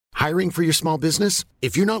Hiring for your small business?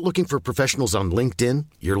 If you're not looking for professionals on LinkedIn,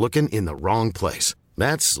 you're looking in the wrong place.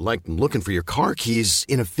 That's like looking for your car keys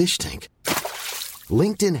in a fish tank.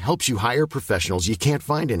 LinkedIn helps you hire professionals you can't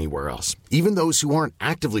find anywhere else, even those who aren't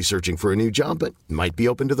actively searching for a new job but might be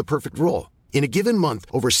open to the perfect role. In a given month,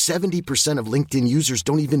 over 70% of LinkedIn users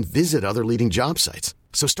don't even visit other leading job sites.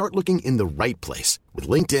 So start looking in the right place. With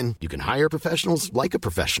LinkedIn, you can hire professionals like a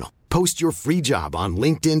professional. Post your free job on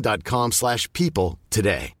linkedin.com/people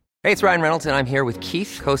today. Hey, it's Ryan Reynolds, and I'm here with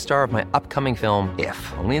Keith, co-star of my upcoming film, If,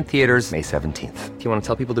 only in theaters May 17th. Do you want to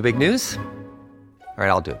tell people the big news? All right,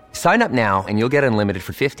 I'll do it. Sign up now and you'll get unlimited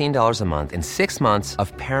for $15 a month and 6 months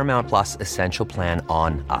of Paramount Plus Essential Plan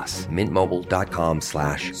on us.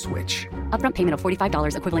 MintMobile.com/switch. Upfront payment of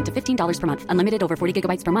 $45 equivalent to $15 per month. Unlimited over 40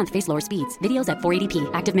 gigabytes per month. Face lower speeds. Videos at 480p.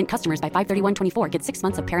 Active Mint customers by 531.24 get 6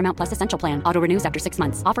 months of Paramount Plus Essential Plan. Auto renews after 6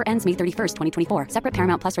 months. Offer ends May 31st, 2024. Separate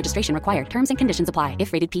Paramount Plus registration required. Terms and conditions apply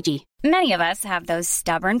if rated PG. Many of us have those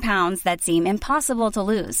stubborn pounds that seem impossible to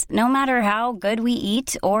lose, no matter how good we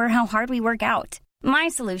eat or how hard we work out. My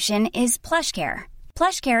solution is PlushCare.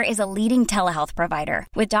 PlushCare is a leading telehealth provider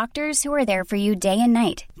with doctors who are there for you day and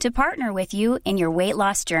night to partner with you in your weight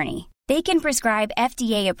loss journey. They can prescribe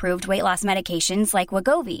FDA-approved weight loss medications like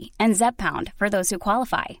Wegovy and Zepbound for those who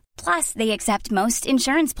qualify. Plus, they accept most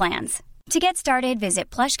insurance plans. To get started,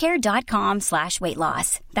 visit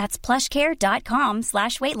plushcare.com/weightloss. That's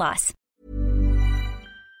plushcare.com/weightloss.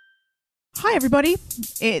 Hi everybody,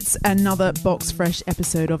 it's another Box Fresh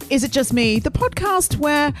episode of Is It Just Me, the podcast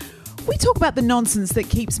where we talk about the nonsense that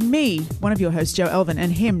keeps me, one of your hosts, Joe Elvin,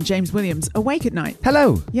 and him, James Williams, awake at night.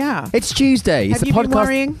 Hello. Yeah. It's Tuesday. Have it's you a podcast. been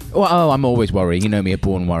worrying? Oh, I'm always worrying. You know me, a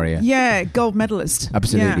born worrier. Yeah, gold medalist.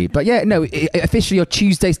 Absolutely. Yeah. But yeah, no, officially your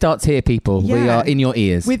Tuesday starts here, people. Yeah. We are in your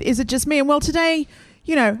ears. With Is It Just Me? And well, today,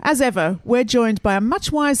 you know, as ever, we're joined by a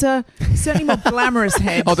much wiser, certainly more glamorous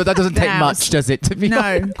head. Although that doesn't than take ours. much, does it, to be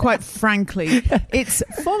honest? No, quite frankly. It's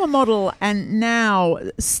former model and now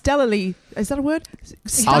stellarly, is that a word?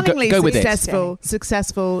 Stunningly go with it.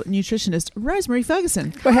 successful nutritionist, Rosemary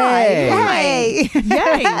Ferguson. Hey. Hi.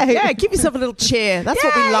 Yay. Yeah, give yourself a little cheer. That's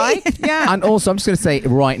what we like. Yeah. And also, I'm just going to say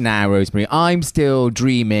right now, Rosemary, I'm still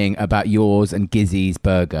dreaming about yours and Gizzy's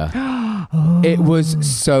burger. It was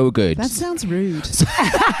so good. That sounds rude.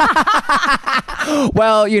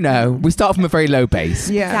 Well, you know, we start from a very low base.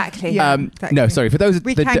 Yeah. Exactly. Exactly. No, sorry. For those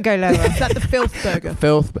We can go lower. Is that the filth burger?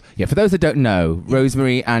 Filth. Yeah, for those that don't know,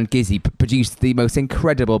 Rosemary and Gizzy produced the most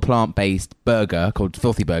incredible plant-based burger called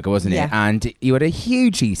Filthy Burger, wasn't it? Yeah. And you had a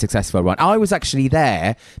hugely successful run. I was actually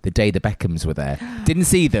there the day the Beckhams were there. Didn't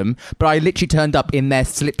see them, but I literally turned up in their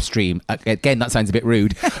slipstream. Again, that sounds a bit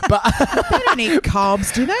rude, but They don't eat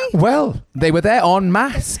carbs, do they? well, they were there en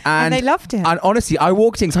masse, And they loved it. And honestly, I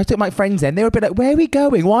walked in, so I took my friends in. They were a bit like, "Where are we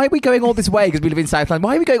going? Why are we going all this way?" Because we live in Southland.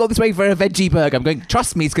 Why are we going all this way for a veggie burger? I'm going.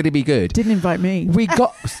 Trust me, it's going to be good. Didn't invite me. We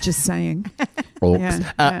got. Just saying. Orcs.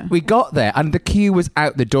 Yeah. We got there and the queue was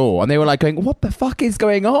out the door and they were like going, what the fuck is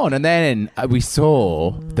going on? And then we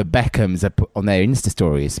saw the Beckhams on their Insta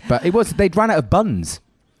stories, but they'd run out of buns.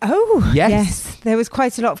 Oh, Yes. There was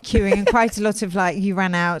quite a lot of queuing and quite a lot of you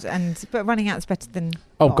ran out, but running out is better than.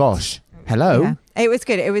 Oh not. gosh. Hello? Yeah. It was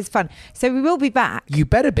good. It was fun. So we will be back. You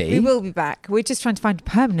better be. We will be back. We're just trying to find a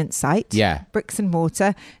permanent site. Yeah. Bricks and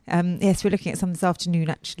mortar. Yes, we're looking at some this afternoon,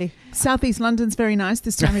 actually. Southeast London's very nice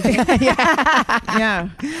this time of year. Yeah.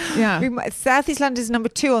 South East London's number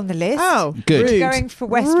 2 on the list. Oh, Good. rude. Going for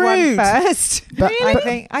West Rude. 1 first.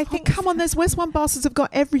 Really? I think. Oh, come on, those West One bastards have got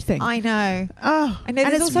everything. I know. Oh, I know,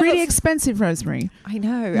 and there's it's also really lots- expensive, Rosemary. I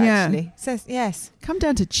know, Yeah. actually. So, yes. Come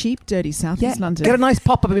down to cheap, dirty Southeast London. Get a nice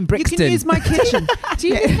pop-up in You Brixton. can use my kitchen. Do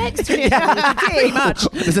you live next to it? Pretty much.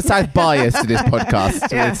 There's a South bias to this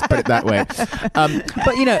podcast. Yeah. Let's put it that way.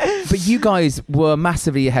 But you guys were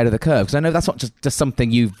massively ahead of the curve because I know that's not just something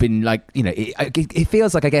you've been like. You know, it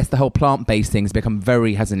feels like I guess the whole plant-based thing has become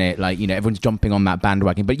very, hasn't it? Like, you know, everyone's jumping on that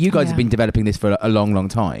bandwagon. But you guys have been developing this for a long, long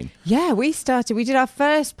time. Yeah, we did our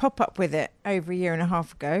first pop-up with it over a year and a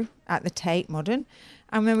half ago at the Tate Modern.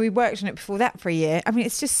 And then we worked on it before that for a year. I mean,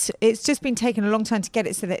 it's just been taking a long time to get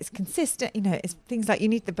it so that it's consistent. You know, it's things like you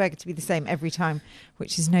need the burger to be the same every time,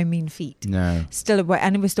 which is no mean feat. No.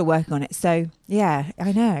 And we're still working on it. So, yeah,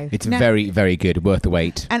 I know. It's Now- very, very good. Worth the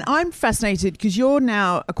wait. And I'm fascinated because you're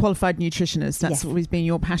now a qualified nutritionist. That's Yes. always been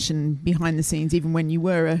your passion behind the scenes, even when you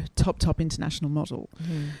were a top international model.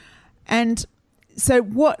 And so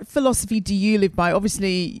what philosophy do you live by?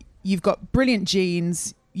 Obviously, you've got brilliant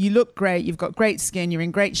genes. You look great. You've got great skin. You're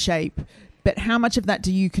in great shape. But how much of that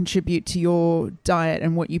do you contribute to your diet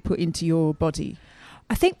and what you put into your body?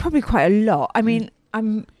 I think probably quite a lot. I mean,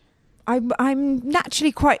 I'm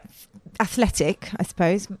naturally quite athletic, I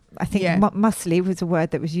suppose. I think muscly was a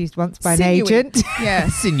word that was used once by an agent. Yeah,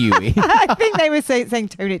 sinewy. I think they were saying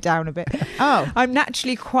tone it down a bit. Oh, I'm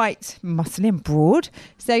naturally quite muscly and broad.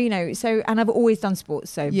 So, and I've always done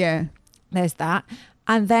sports. So yeah, there's that.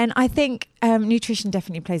 And then I think nutrition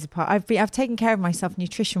definitely plays a part. I've taken care of myself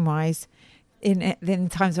nutrition-wise in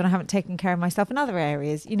times when I haven't taken care of myself in other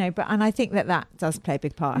areas, and I think that does play a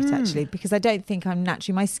big part actually, because I don't think I'm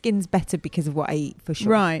naturally, my skin's better because of what I eat, for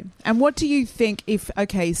sure. Right. And what do you think I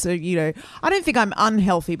don't think I'm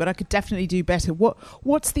unhealthy, but I could definitely do better.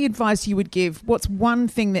 What's the advice you would give? What's one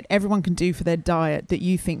thing that everyone can do for their diet that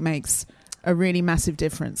you think makes a really massive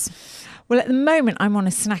difference? Well, at the moment, I'm on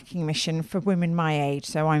a snacking mission for women my age.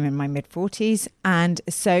 So I'm in my mid-40s. And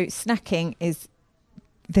so snacking is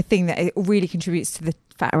the thing that it really contributes to the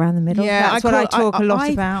fat around the middle. Yeah, that's what I talk a lot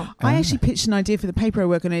about. I actually pitched an idea for the paper I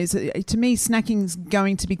work on. To me, snacking's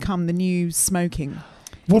going to become the new smoking.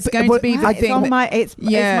 It's going to be the thing. It's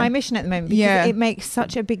my mission at the moment, because it makes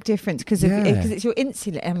such a big difference because it's your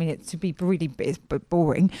insulin. I mean, it's to be really it's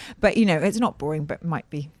boring, but it's not boring, but might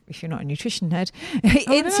be if you're not a nutrition nerd.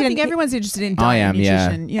 I think everyone's interested in diet and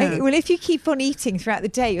nutrition. Yeah. Well, if you keep on eating throughout the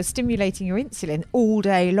day, you're stimulating your insulin all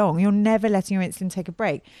day long. You're never letting your insulin take a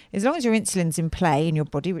break. As long as your insulin's in play in your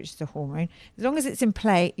body, which is a hormone, as long as it's in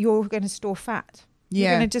play, you're going to store fat.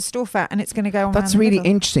 You're going to just store fat, and it's going to go on. That's really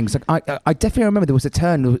interesting. Cause I definitely remember there was a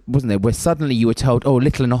turn, wasn't there, where suddenly you were told,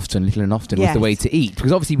 little and often was the way to eat.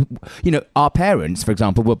 Because obviously, our parents, for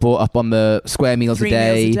example, were brought up on the square meals 3 a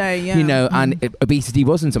day. meals a day, yeah. And obesity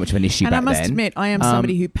wasn't so much of an issue back then. And I must admit, I am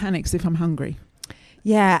somebody who panics if I'm hungry.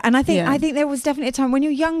 Yeah, and I think there was definitely a time when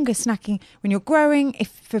you're younger, snacking, when you're growing, if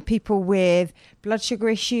for people with blood sugar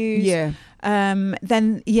issues,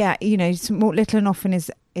 then some more little and often is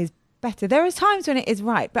better. There are times when it is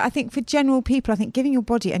right, but I think for general people, I think giving your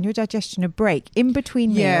body and your digestion a break in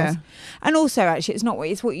between meals, and also actually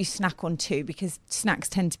it's what you snack on too, because snacks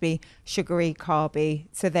tend to be sugary, carby,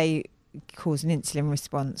 so they cause an insulin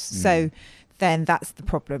response. So then that's the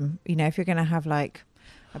problem. If you're going to have like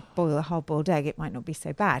a hard-boiled egg, it might not be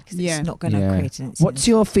so bad because it's not going to create an insulin. What's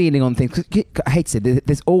your feeling on things? 'Cause I hate to say,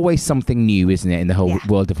 there's always something new, isn't it, in the whole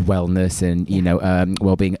world of wellness and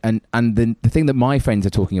well-being. And the thing that my friends are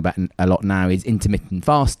talking about a lot now is intermittent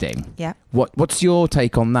fasting. Yeah. What's your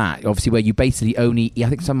take on that? Obviously, where you basically only, I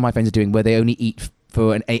think some of my friends are doing where they only eat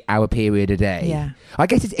for an 8-hour period a day. Yeah. I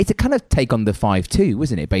guess it's a kind of take on the 5-2,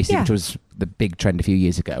 wasn't it? Basically, which was the big trend a few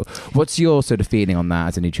years ago. What's your sort of feeling on that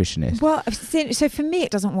as a nutritionist? Well, so for me, it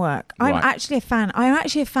doesn't work. I'm actually a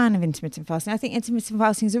fan of intermittent fasting. I think intermittent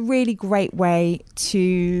fasting is a really great way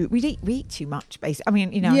to. We eat too much, basically. I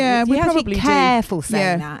mean, we have probably to be careful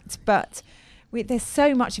saying that, but. There's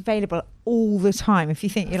so much available all the time. If you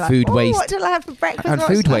think you're like, food waste. What did I have for breakfast? And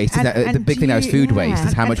food waste. The big thing now is food waste.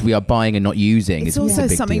 Is how much we are buying and not using. It's also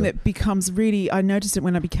something that becomes really. I noticed it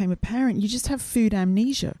when I became a parent. You just have food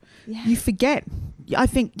amnesia. Yeah. You forget. I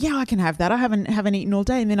think, I can have that. I haven't eaten all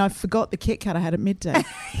day, and then I forgot the Kit Kat I had at midday.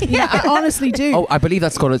 I honestly do. Oh, I believe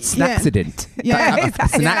that's called a snacksident. Yeah,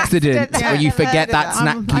 an accident where you forget that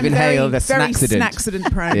snack. You inhale the snacksident. Snacksident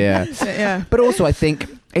prone. Yeah. But also, I think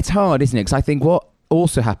it's hard, isn't it? Because I think what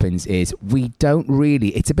also happens is we don't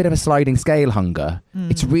really, it's a bit of a sliding scale hunger.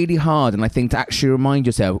 It's really hard, and I think to actually remind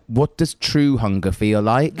yourself, what does true hunger feel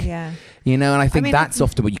like? Yeah. And I think that's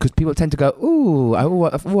often what because people tend to go,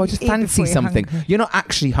 I just fancy something. You're not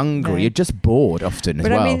actually hungry, you're just bored often as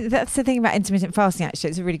well. But I mean, that's the thing about intermittent fasting,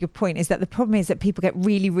 actually. It's a really good point, is that the problem is that people get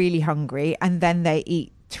really, really hungry and then they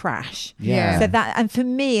eat trash. So that, and for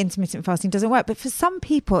me, intermittent fasting doesn't work, but for some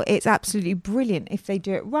people it's absolutely brilliant if they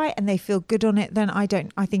do it right and they feel good on it. Then I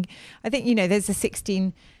think there's a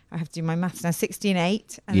 16, I have to do my maths now,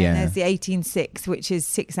 16-8, and then there's the 18-6, which is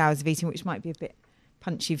 6 hours of eating, which might be a bit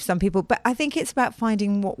punchy for some people, but I think it's about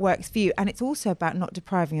finding what works for you, and it's also about not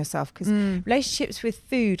depriving yourself, because relationships with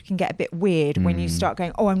food can get a bit weird when you start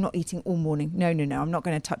going, I'm not eating all morning, no, I'm not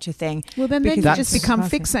going to touch a thing. Well, then you just become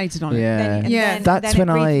fixated on it. Then it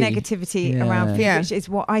breeds negativity around food, which is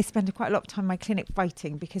what I spend quite a lot of time in my clinic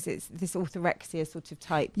fighting, because it's this orthorexia sort of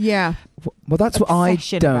type. Well, that's what I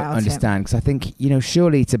don't understand, because I think,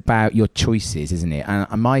 surely it's about your choices, isn't it?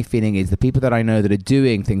 And my feeling is the people that I know that are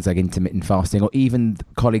doing things like intermittent fasting, or even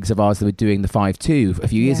colleagues of ours that were doing the 5-2 a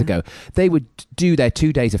few years ago, they would do their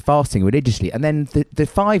 2 days of fasting religiously, and then the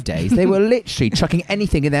 5 days they were literally chucking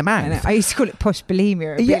anything in their mouth. I used to call it posh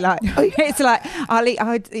bulimia. It's like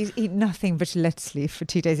I'd eat nothing but a lettuce leaf for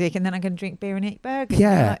 2 days a week, and then I'm going to drink beer and eat burgers.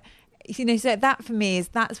 So that for me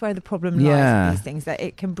that's where the problem lies with these things, that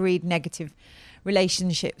it can breed negative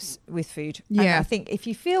relationships with food. And Yeah. I think if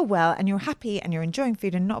you feel well and you're happy and you're enjoying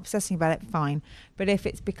food and not obsessing about it, fine. But if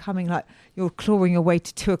it's becoming like you're clawing your way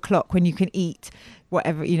to 2:00 when you can eat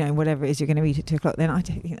whatever it is you're going to eat at 2:00, then I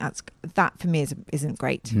don't think that for me isn't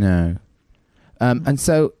great. No. And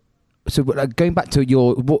so going back to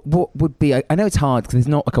your, what would be, I know it's hard because there's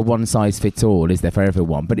not like a one size fits all, is there, for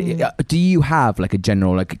everyone, but do you have like a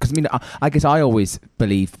general, like, because I mean, I guess I always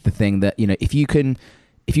believe the thing that, you know, if you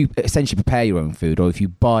essentially prepare your own food, or if you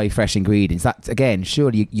buy fresh ingredients, that's, again,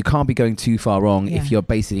 surely you can't be going too far wrong if you're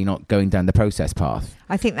basically not going down the process path.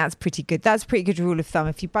 I think that's pretty good. That's a pretty good rule of thumb.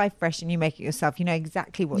 If you buy fresh and you make it yourself, you know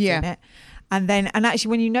exactly what's in it. And actually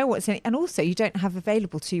when you know what's in it, and also you don't have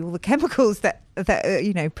available to you all the chemicals that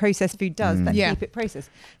processed food does that keep it processed.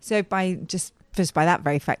 So just by that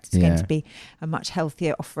very fact, it's going to be a much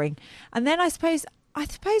healthier offering. And then I suppose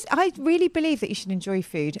I really believe that you should enjoy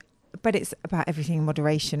food, but it's about everything in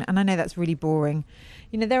moderation. And I know that's really boring.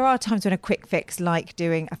 You know, there are times when a quick fix like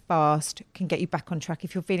doing a fast can get you back on track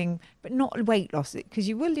if you're feeling, but not weight loss, because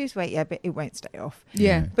you will lose weight, but it won't stay off.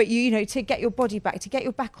 Yeah. But to get your body back, to get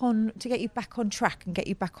you back on track and get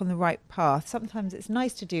you back on the right path, sometimes it's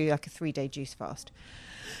nice to do like a 3-day juice fast.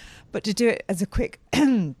 But to do it as a quick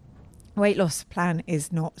weight loss plan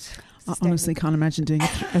is not. I honestly can't imagine doing a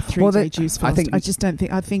 3-day juice fast.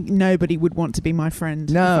 I think nobody would want to be my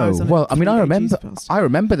friend. No. Well, I mean, I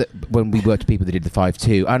remember that when we worked with people that did the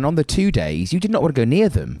 5-2, and on the 2 days, you did not want to go near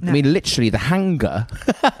them. No. I mean, literally the hunger,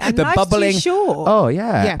 the bubbling. Sure. Oh,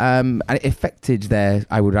 yeah. And it affected their,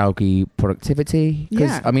 I would argue, productivity.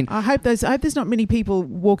 Yeah. I mean, I hope there's not many people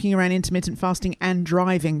walking around intermittent fasting and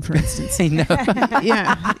driving, for instance. No.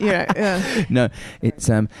 yeah. No, it's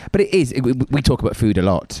but it is. We talk about food a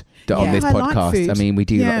lot on this podcast. Like I mean, we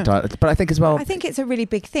do, but I think as well. I think it's a really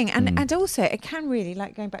big thing, and also it can really,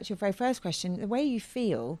 like going back to your very first question, the way you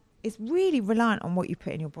feel is really reliant on what you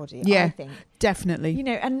put in your body. Yeah, I think definitely. You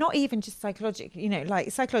know, and not even just psychologically. You know,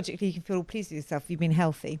 like psychologically, you can feel all pleased with yourself. You've been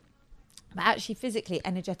healthy, but actually, physically,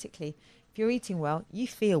 energetically, if you're eating well, you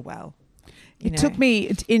feel well. It took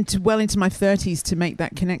me into my 30s to make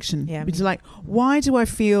that connection. Yeah, it's like, why do I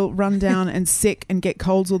feel run down and sick and get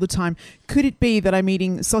colds all the time? Could it be that I'm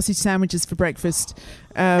eating sausage sandwiches for breakfast,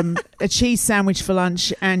 a cheese sandwich for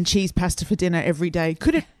lunch, and cheese pasta for dinner every day?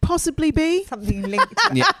 Could it possibly be something linked?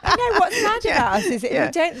 You know what's mad about us is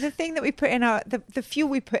the thing that we put in the fuel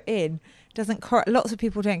we put in doesn't lots of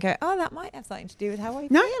people don't go, oh, that might have something to do with how I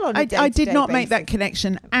feel on a day-to-day I did not basis. make that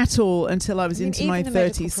connection at all until I was into my 30s. Even the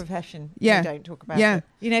medical profession, they don't talk about it.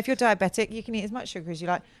 You know, if you're diabetic, you can eat as much sugar as you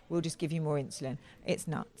like. We'll just give you more insulin. It's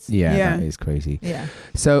nuts. Yeah, that is crazy. Yeah.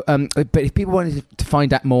 So, but if people wanted to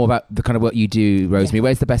find out more about the kind of work you do, Rosemary,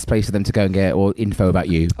 where's the best place for them to go and get or info about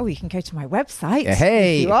you? Oh, you can go to my website.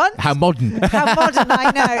 Hey, if you want. How modern. How modern,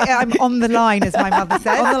 I know. I'm on the line, as my mother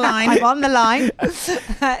says. On the line. I'm on the line.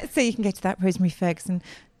 So you can go to that,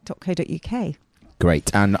 rosemaryferguson.co.uk.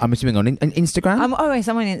 Great. And I'm assuming on Instagram? I'm on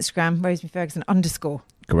Instagram, rosemaryferguson_.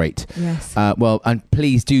 Great. Yes. Well, and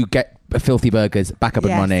please do get Filthy Burgers back up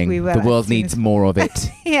and running. We will. The world needs more of it.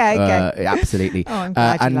 Okay. Absolutely. Oh, I'm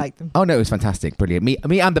glad you like them. Oh no, it was fantastic, brilliant. Me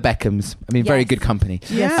and the Beckhams. I mean, very good company.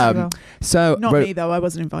 Yeah. So not me though. I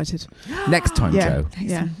wasn't invited. Next time, Joe.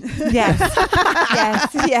 Yeah.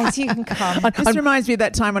 Yes, you can come. This reminds me of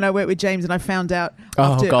that time when I worked with James and I found out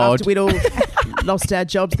God. after we'd all lost our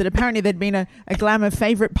jobs that apparently there'd been a Glamour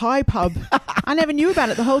favourite pie pub. I never knew about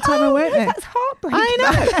it the whole time I worked there. That's heartbreaking. I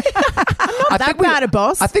know. I'm not that bad a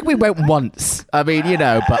boss. I think we went once. I mean,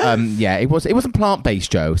 but it wasn't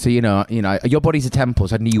plant-based, Joe. So you know, your body's a temple.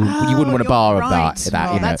 So you wouldn't want a bar of that.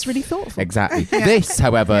 That's really thoughtful. Exactly. This,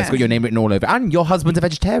 however, has got your name written all over, and your husband's a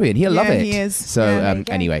vegetarian. He'll love it. He is. So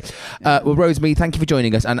anyway, well, Rosemary, thank you for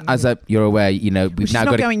joining us. And as you're aware, we've now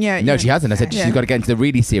got. Going yet. No, she hasn't. I said she's got to get into the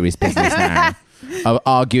really serious business now.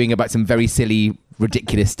 Arguing about some very silly,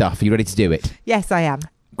 ridiculous stuff. Are you ready to do it? Yes, I am.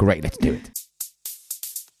 Great, let's do it.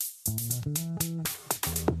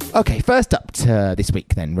 Okay, first up this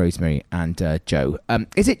week then, Rosemary and Joe.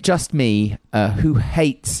 Is it just me who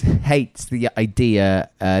hates the idea,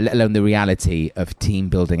 let alone the reality, of team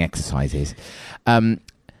building exercises?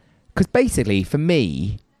 Because basically, for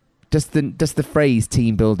me, just the phrase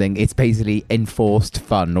team building, it's basically enforced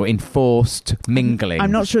fun or enforced mingling.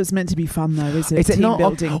 I'm not sure it's meant to be fun though, is it? Is it team not?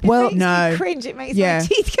 building? Well, it makes me cringe. It makes Yeah. my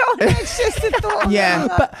teeth go on. It's just a thought. Yeah.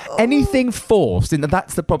 But anything forced, and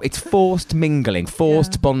that's the problem. It's forced mingling,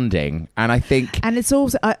 forced bonding, and I think. And it's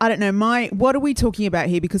also, I don't know, what are we talking about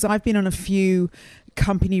here? Because I've been on a few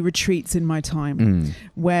company retreats in my time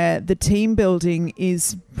where the team building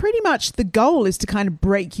is pretty much the goal is to kind of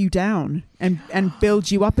break you down and build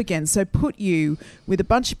you up again. So put you with a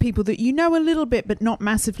bunch of people that you know a little bit but not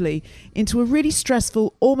massively into a really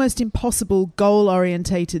stressful, almost impossible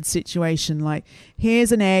goal-orientated situation. Like,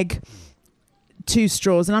 here's an egg, 2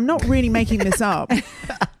 straws, and I'm not really making this up.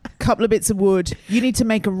 Couple of bits of wood. You need to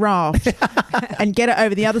make a raft and get it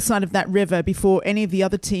over the other side of that river before any of the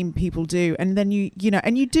other team people do. And then you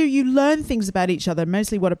learn things about each other,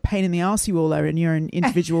 mostly what a pain in the arse you all are in your own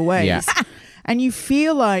individual ways. Yeah. And you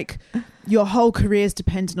feel like your whole career is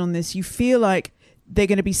dependent on this. You feel like they're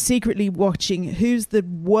going to be secretly watching who's the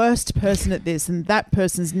worst person at this, and that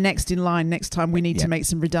person's next in line next time we need to make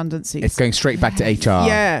some redundancies. It's going straight back to HR.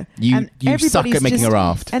 Yeah. You suck at making a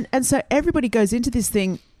raft. And so everybody goes into this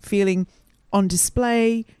thing feeling on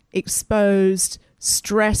display, exposed,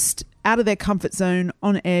 stressed, out of their comfort zone,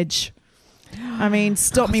 on edge. I mean,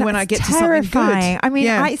 stop me when I get to something good. I mean,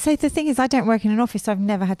 Yeah. so the thing is, I don't work in an office, so I've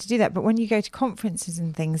never had to do that. But when you go to conferences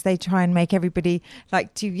and things, they try and make everybody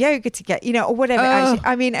like do yoga to get, or whatever. Actually,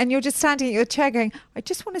 I mean, and you're just standing at your chair going, I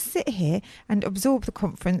just want to sit here and absorb the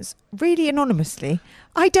conference really anonymously.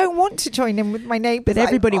 I don't want to join in with my neighbours. But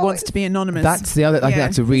everybody wants to be anonymous. That's the other. I think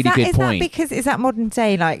that's a really good point. Is that modern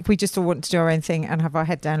day? Like, we just all want to do our own thing and have our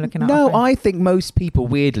head down looking at. No, I think most people,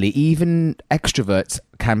 weirdly, even extroverts,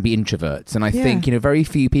 can be introverts, and I think very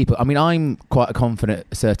few people. I mean, I'm quite a confident,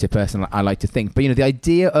 assertive person. I like to think, but the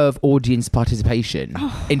idea of audience participation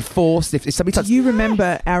enforced. If somebody starts, do you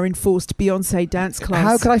remember our enforced Beyonce dance class?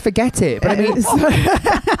 How could I forget it? But I mean,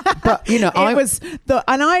 but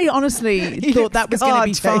and I honestly thought that was going to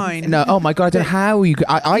be fine. No, oh my god, I don't know how you.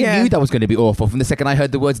 I knew that was going to be awful from the second I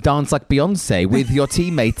heard the words "dance like Beyonce" with your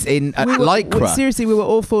teammates in lycra. Seriously, we were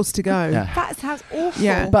all forced to go. Yeah. That sounds awful.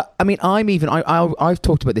 Yeah. But I mean, I've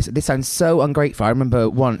talked about this. This sounds so ungrateful. I remember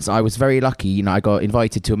once I was very lucky. I got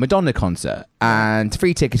invited to a Madonna concert and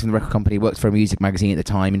free tickets from the record company. Worked for a music magazine at the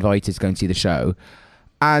time. Invited to go and see the show.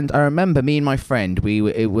 And I remember me and my friend.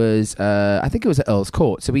 I think it was at Earl's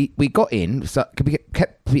Court. So we got in. So we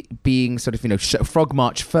kept being sort of frog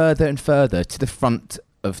march further and further to the front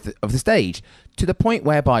of the stage, to the point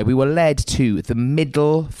whereby we were led to the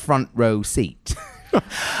middle front row seat. And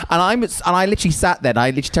I literally sat there and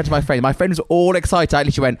I literally turned to my friend. My friend was all excited. I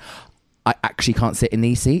literally went, I actually can't sit in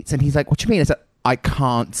these seats. And he's like, what do you mean? I said, I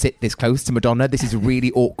can't sit this close to Madonna. This is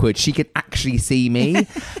really awkward. She can actually see me.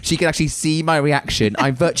 She can actually see my reaction.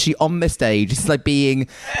 I'm virtually on the stage. It's like being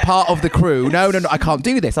part of the crew. No, I can't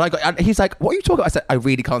do this. And he's like, what are you talking about? I said, I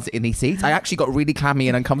really can't sit in these seats. I actually got really clammy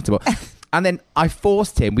and uncomfortable. And then I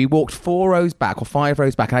forced him. We walked 4 rows back or 5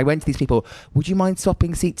 rows back. And I went to these people, would you mind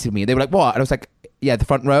swapping seats with me? And they were like, what? And I was like, yeah, the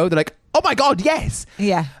front row. They're like, oh my God, yes.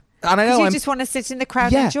 Yeah. And I know you just want to sit in the crowd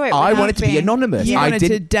and yeah, enjoy it. I wanted to be anonymous. You I wanted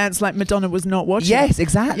to dance like Madonna was not watching. Yes,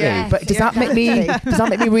 exactly. Yes, but does that make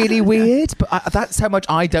me really weird? But that's how much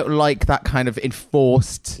I don't like that kind of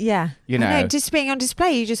enforced. Yeah, I know, just being on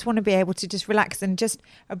display. You just want to be able to just relax and just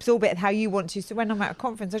absorb it how you want to. So when I'm at a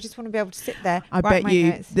conference, I just want to be able to sit there. I bet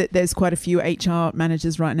you that there's quite a few HR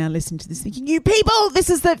managers right now listening to this, thinking, "You people,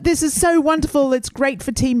 this is so wonderful. It's great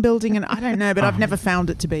for team building." And I don't know, but I've never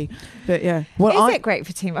found it to be. But yeah, is it great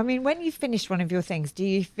for team? I mean, when you finish one of your things, do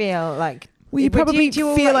you feel like? Well, you probably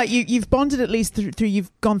feel like you've bonded at least through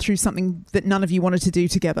you've gone through something that none of you wanted to do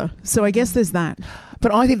together. So I guess there's that.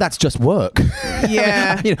 But I think that's just work.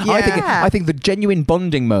 Yeah. I think the genuine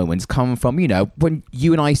bonding moments come from, when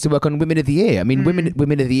you and I used to work on Women of the Year. I mean,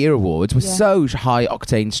 Women of the Year awards were so high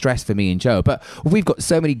octane stress for me and Joe. But we've got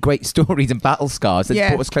so many great stories and battle scars that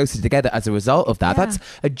brought us closer together as a result of that. Yeah. That's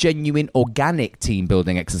a genuine organic team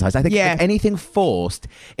building exercise. I think if anything forced,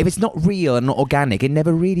 if it's not real and not organic, it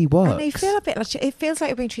never really works. And they feel a bit like, it feels like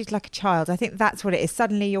you're being treated like a child. I think that's what it is.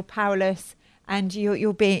 Suddenly you're powerless. And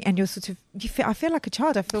you're being, and you're sort of, I feel like a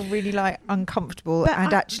child. I feel really like uncomfortable. But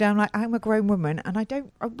actually I'm like, I'm a grown woman and I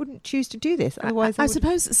wouldn't choose to do this. Otherwise I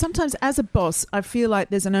suppose sometimes as a boss, I feel like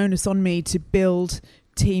there's an onus on me to build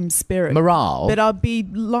team spirit. Morale. But I'd be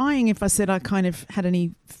lying if I said I kind of had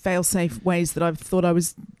any fail-safe ways that I've thought I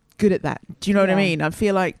was good at that. Do you know what I mean? I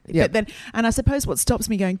feel like, but then, and I suppose what stops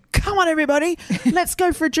me going, come on everybody, let's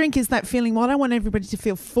go for a drink, is that feeling, well, I don't want everybody to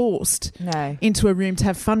feel forced into a room to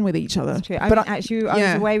have fun with each other. That's true. I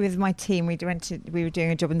was away with my team. We were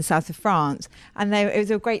doing a job in the south of France, and it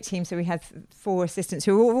was a great team. So we had 4 assistants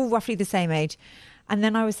who were all roughly the same age. And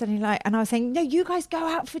then I was suddenly like, and I was saying, no, you guys go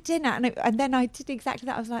out for dinner. And then I did exactly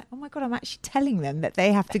that. I was like, oh my God, I'm actually telling them that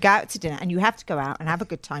they have to go out to dinner and you have to go out and have a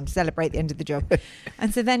good time to celebrate the end of the job.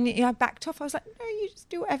 And so then I backed off. I was like, no, you just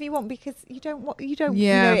do whatever you want, because you don't,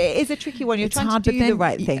 Yeah. it is a tricky one. You're It's trying hard, to but do the then-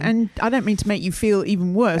 right thing. And I don't mean to make you feel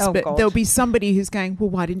even worse, Oh, but God. there'll be somebody who's going, well,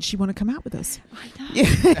 why didn't she want to come out with us? I know. Yeah.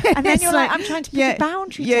 And then It's you're like, I'm trying to put a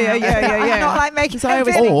boundary down. Yeah. I'm not like making So I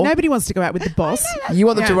always it think Or- nobody wants to go out with the boss. You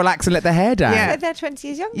want them to Yeah. relax and let their hair down. Yeah. They're 20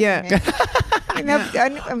 years younger Yeah. than me.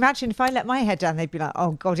 And imagine if I let my head down, they'd be like,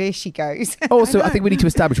 oh God, here she goes. Also, I think we need to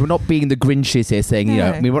establish we're not being the Grinches here, saying, you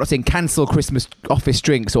know, No. I mean, we're not saying cancel Christmas office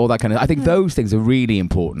drinks, all that kind of. I think those things are really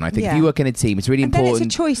important. I think if Yeah. you work in a team, it's really And then important.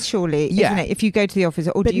 it's a choice, surely, Yeah. isn't it? If you go to the office,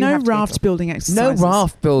 or But do you no have to go to raft the- building No exercises.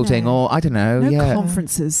 raft building, No. or I don't know. No yeah.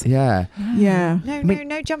 conferences. Yeah. Yeah.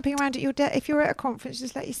 No jumping around at your desk. If you're at a conference,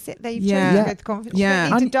 just let you sit there. You've Yeah. chosen to Yeah. go to the conference. Yeah. You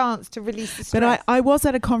don't need And- to dance to release the But stress. I was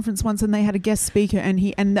at a conference once and they had a guest speaker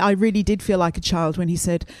and I really did feel like a child when he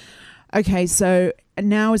said, okay, so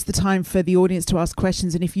now is the time for the audience to ask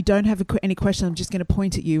questions, and if you don't have any question, I'm just going to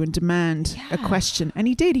point at you and demand a question. And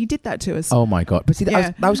he did that to us. Oh my God! But see,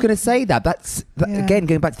 Yeah. I was going to say that. Yeah. Again,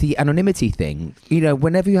 going back to the anonymity thing. You know,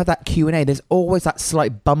 whenever you have that Q&A, there's always that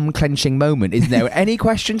slight bum clenching moment, isn't there? Any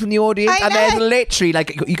questions from the audience, I and know. there's literally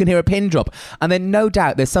like you can hear a pin drop, and then no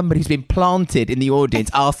doubt there's somebody who's been planted in the audience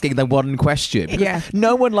asking them one question. Yeah.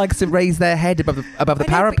 No one likes to raise their head above the I know, but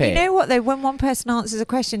parapet. you know what though? When one person answers a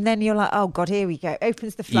question, then you're like, oh God, here we go.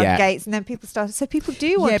 Opens the floodgates, and then people start. So people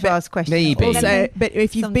do want Yeah, to but ask questions. maybe. Or then So, they- but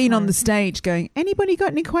if you've been on the sometimes- stage going, anybody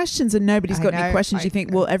got any questions, and nobody's I got any know, questions, I you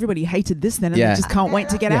think, know. well, everybody hated this then, and Yeah. they just can't wait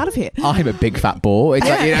to get Yeah. out of here. I'm a big fat bore. It's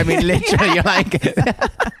like, you know, I mean, literally, you're like.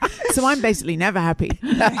 So I'm basically never happy.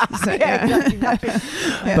 So,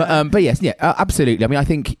 But yes, absolutely. I mean, I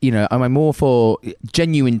think, you know, I'm more for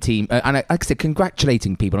genuine team, and like I said,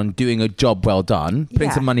 congratulating people on doing a job well done, putting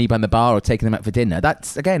Yeah. some money behind the bar or taking them out for dinner.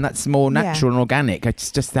 That's more Yeah. natural and organic.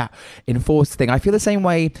 It's just that enforced thing. I feel the same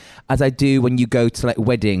way as I do when you go to like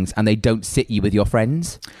weddings and they don't sit you with your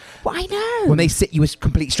friends. Well, I know. When they sit you as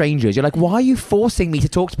complete strangers, you're like, why are you forcing me to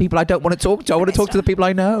talk to people I don't want to talk to? I want to talk to the people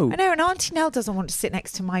I know. I know, and Auntie Nell doesn't want to sit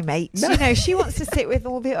next to my mates. You know, she wants to sit with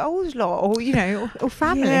all the old lot, or you know, or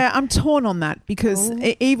family. Yeah, I'm torn on that because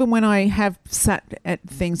Oh. even when I have sat at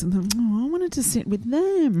things and thought, oh, I wanted to sit with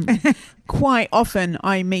them, quite often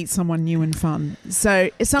I meet someone new and fun. So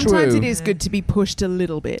sometimes True. it is good to be pushed a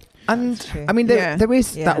little bit. And That's true. I mean, Yeah. there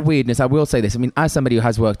is Yeah. that weirdness. I will say this. I mean, as somebody who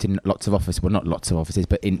has worked in lots of offices, well, not lots of offices,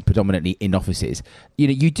 but predominantly in offices, you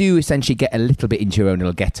know, you do essentially get a little bit into your own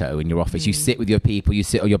little ghetto in your office. You sit with your people, you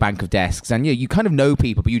sit on your bank of desks, and you kind of know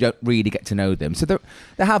people, but you don't really get to know them. So there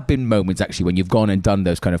have been moments actually when you've gone and done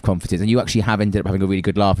those kind of conferences, and you actually have ended up having a really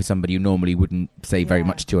good laugh with somebody you normally wouldn't say very Yeah.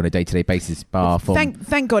 much to on a day-to-day basis. Bar from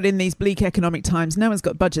Thank God in these bleak economic times, no one's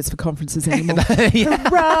got budgets for conferences anymore. Yeah.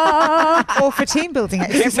 Hurrah! or for team building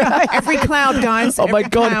exercise. Every cloud, guys. Oh my every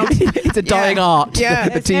God, cloud. it's a dying Yeah. art. Yeah. The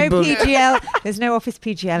There's team no building. PGL. There's no office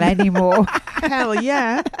PGL anymore. Hell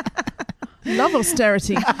yeah. Love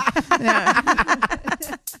austerity. Yeah.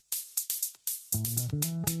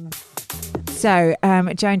 So,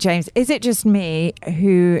 Joan James, is it just me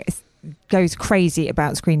who goes crazy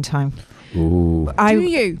about screen time? Ooh. Do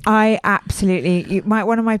you? I absolutely.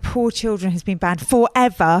 One of my poor children has been banned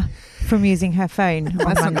forever from using her phone on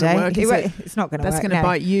That's not Monday. gonna work, is it? It's not going to That's work. going to no.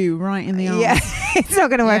 bite you right in the arse. Yeah, it's not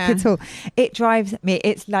going to work Yeah. at all. It drives me.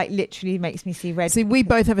 It's like literally makes me see red. See, we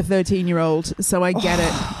both have a 13-year-old, so I get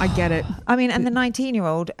it. I get it. I mean, and the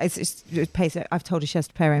 19-year-old it pays. I've told her she has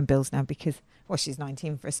to pay her own bills now because, well, she's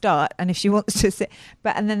 19 for a start, and if she wants to sit,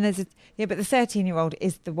 but the 13-year-old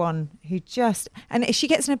is the one who just, and she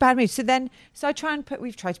gets in a bad mood. So I try and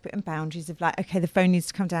we've tried to put in boundaries of like, okay, the phone needs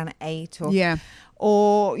to come down at 8, or Yeah.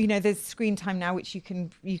 or you know, there's screen time now which you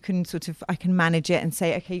can sort of, I can manage it and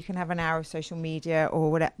say, okay, you can have an hour of social media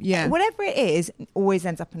or whatever. Yeah. Whatever it is, always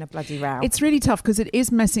ends up in a bloody row. It's really tough because it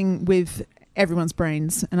is messing with everyone's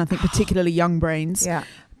brains, and I think particularly young brains. yeah.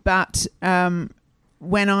 But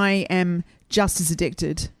when I am just as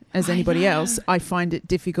addicted as anybody else, I find it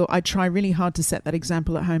difficult. I try really hard to set that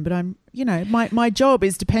example at home, but I'm, you know, my job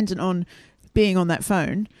is dependent on being on that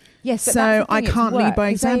phone. Yes, but So that's the I thing, it's can't lead work,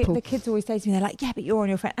 by 'cause example. the kids always say to me, they're like, yeah, but you're on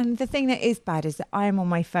your phone. And the thing that is bad is that I am on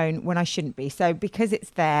my phone when I shouldn't be. So because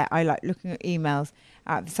it's there, I like looking at emails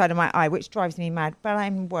out the side of my eye, which drives me mad. But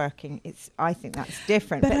I'm working. I think that's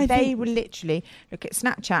different. But But I they think- will literally look at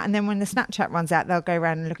Snapchat, and then when the Snapchat runs out, they'll go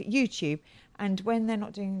around and look at YouTube. And when they're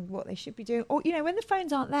not doing what they should be doing, or, you know, when the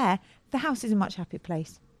phones aren't there, the house is a much happier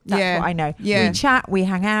place. That's what I know. Yeah. We chat, we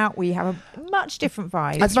hang out, we have a much different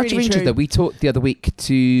vibe. That's much really of interest, true. though. We talked the other week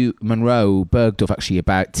to Monroe Bergdorf actually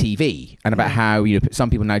about TV and about how some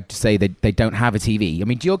people now say they don't have a TV. I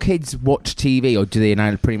mean, do your kids watch TV, or do they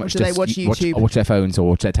now pretty much do they just watch YouTube? watch their phones or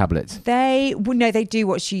watch their tablets? They do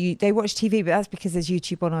watch They watch TV, but that's because there's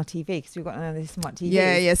YouTube on our TV because we've got another smart TV.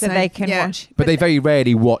 Yeah, so same. they can Yeah. watch. But they very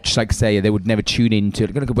rarely watch, like, say, they would never tune into.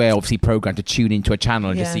 We're obviously programmed to tune into a channel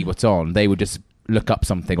and just see what's on. They would just look up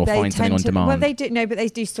something or find something on demand. Well, they do but they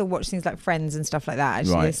do still watch things like Friends and stuff like that.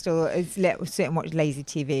 Actually, Right. they still sit and watch lazy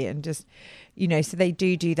TV and just, so they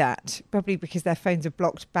do that. Probably because their phones are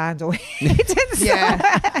blocked, banned, or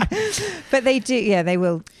Yeah. But they do. Yeah, they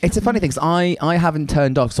will. It's a funny thing, 'cause I haven't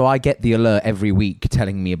turned off, so I get the alert every week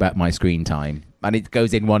telling me about my screen time, and it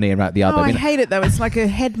goes in one ear and out the other. Oh, I hate it though. It's like a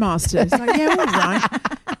headmaster. It's like, yeah, all right.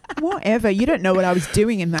 Whatever. You don't know what I was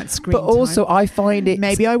doing in that screen But also, time. I find it.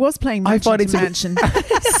 Maybe I was playing I find Mansion to Mansion.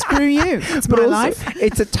 Screw you. It's my also, life.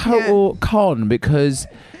 it's a total con, because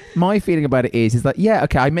my feeling about it is that, yeah,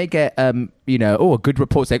 okay, I may get a good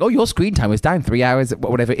report saying, oh, your screen time was down 3 hours,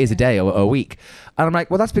 whatever it is, a day or a week, and I'm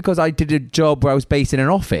like, well, that's because I did a job where I was based in an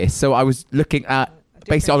office, so I was looking at.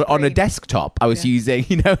 Basically on a desktop, I was using,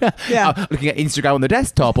 looking at Instagram on the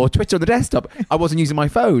desktop or Twitter on the desktop. I wasn't using my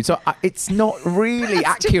phone, so it's not really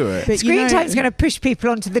accurate. But Screen time's going to push people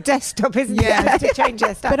onto the desktop, isn't it? To change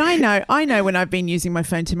their stuff. But I know when I've been using my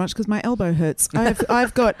phone too much because my elbow hurts.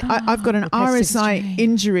 I've got an RSI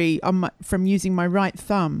injury from using my right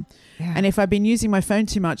thumb. Yeah. And if I've been using my phone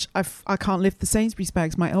too much, I can't lift the Sainsbury's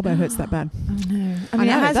bags. My elbow hurts that bad. Oh, no. I mean,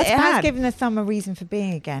 it has given the thumb a reason for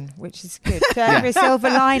being again, which is good. So every silver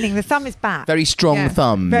lining, the thumb is back. Very strong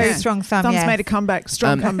thumb. Very strong thumb. Thumb's made a comeback.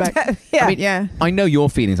 Strong comeback. I know your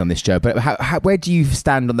feelings on this, Joe, but where do you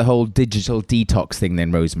stand on the whole digital detox thing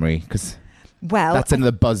then, Rosemary? Because that's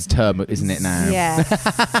another buzz term, isn't it now? Yeah.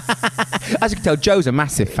 As you can tell, Joe's a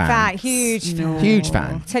massive fan. Huge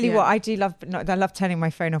fan. Tell you what, I do love. I love turning my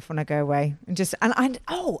phone off when I go away, and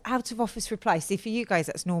out of office reply. See, for you guys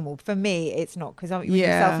that's normal. For me, it's not, because when you're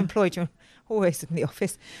self-employed, you're always in the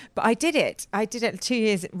office. But I did it 2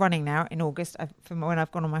 years running now in August from when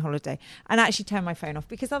I've gone on my holiday, and I actually turn my phone off,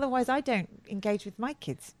 because otherwise I don't engage with my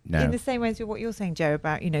kids in the same ways with what you're saying, Joe,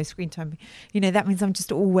 about screen time. That means I'm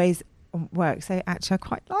just always on work. So actually I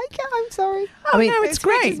quite like it. I'm sorry. No, it's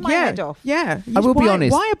great. Head off. Yeah. I will be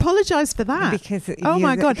honest. Why apologise for that? Because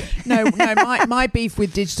my God. No, my beef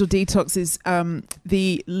with digital detox is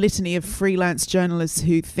the litany of freelance journalists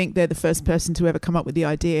who think they're the first person to ever come up with the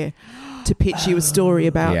idea to pitch you a story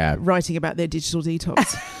about writing about their digital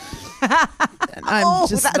detox. I'm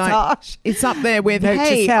just that's like, harsh. it's up there with, Note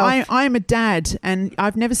hey, to self. I'm a dad, and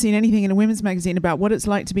I've never seen anything in a women's magazine about what it's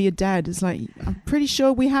like to be a dad. It's like, I'm pretty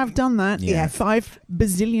sure we have done that 5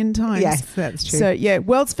 bazillion times. Yes, that's true. So yeah,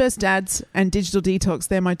 World's First Dads and Digital Detox,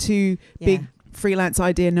 they're my two big freelance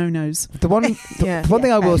idea no-nos. The one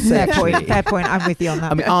thing I will say, fair point. I'm with you on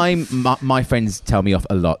that. I mean, my friends tell me off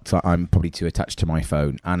a lot, so I'm probably too attached to my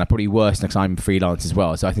phone, and I'm probably worse because I'm freelance as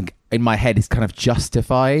well. So I think in my head it's kind of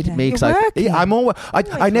justified me, because I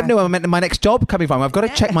never know where my next job coming from. I've got to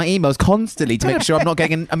check my emails constantly to make sure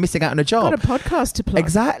I'm missing out on a job. Got a podcast to plug.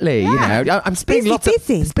 Exactly. I'm spinning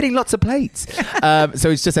lots of plates. So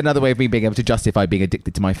it's just another way of me being able to justify being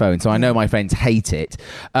addicted to my phone. So I know my friends hate it.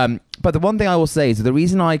 But the one thing I will say is that the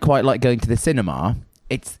reason I quite like going to the cinema,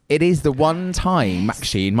 it is the one time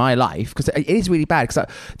actually in my life, because it is really bad, because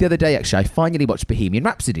the other day actually I finally watched Bohemian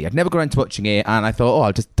Rhapsody. I'd never got around to watching it, and I thought,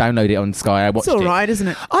 I'll just download it on Sky. I watched it. It's all right, isn't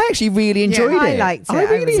it? I actually really enjoyed it. I liked it. I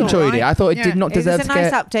really enjoyed it. I thought it did not deserve to get... It's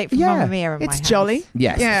a nice update from Mamma Mia in my It's house. jolly.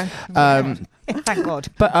 Yes. Yeah. Thank God.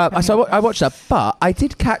 But so I watched that, but I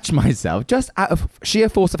did catch myself just out of sheer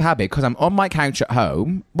force of habit, because I'm on my couch at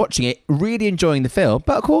home watching it, really enjoying the film.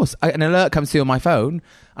 But of course, an alert comes through on my phone,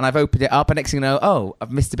 and I've opened it up, and next thing you know,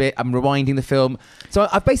 I've missed a bit. I'm rewinding the film, so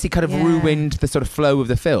I've basically kind of ruined the sort of flow of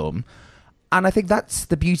the film. And I think that's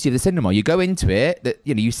the beauty of the cinema. You go into it, that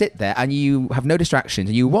you sit there and you have no distractions,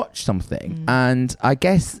 and you watch something. And I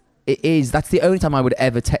guess that's the only time I would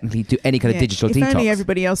ever technically do any kind of digital detox. If only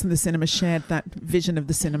everybody else in the cinema shared that vision of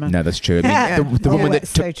the cinema. No, that's true. I mean, the woman that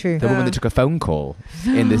took the woman that took a phone call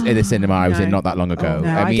in the cinema I was in not that long ago. No,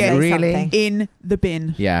 I mean, really, in the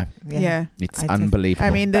bin. Yeah. It's unbelievable.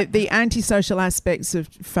 I mean, the antisocial aspects of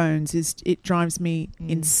phones it drives me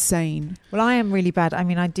insane. Well, I am really bad. I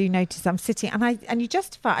mean, I do notice I'm sitting, and you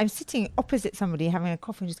justify. I'm sitting opposite somebody having a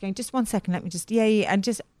coffee and just going, just 1 second, let me just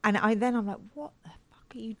I'm like, what?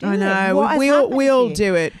 Are you doing? I know. We all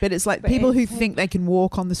do it, but it's like people who think they can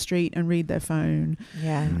walk on the street and read their phone.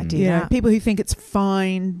 Yeah, I do that. People who think it's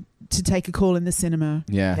fine to take a call in the cinema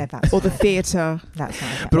Yeah, that's or the theatre. That's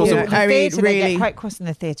not. But also- in the I mean, theatre, they really- get quite cross in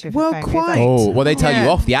the theatre. if a Well, phone goes quite. off. Oh, well, they tell you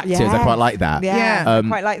off, the actors. I quite like that. Yeah, Yeah. I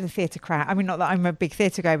quite like the theatre crowd. I mean, not that I'm a big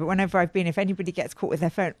theatre guy, but whenever I've been, if anybody gets caught with their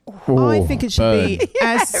phone, I think it should burn. be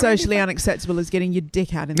as socially unacceptable as getting your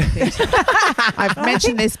dick out in the theatre. I've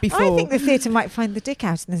mentioned this before. I think the theatre might find the dick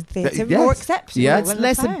out in the theatre Yes. more acceptable. Yeah. It's than the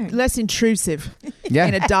less phone. less intrusive Yeah.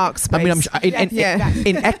 in a dark space. I mean, I'm sure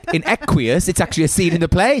in Equius, it's actually a scene in the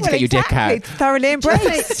play to Well, get your dick exactly. out. It's thoroughly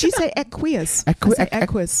embraced. Did you say equius?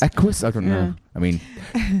 Equus. Equus? I don't know. Yeah. I mean,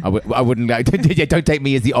 I wouldn't. Don't take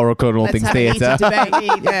me as the oracle on all Let's things have a heated theatre.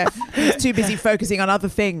 debate. Yeah, he's too busy focusing on other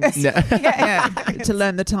things. No. Yeah, to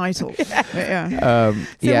learn the title. Yeah.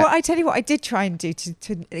 So what I tell you what I did try and do to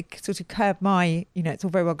sort of curb my, it's all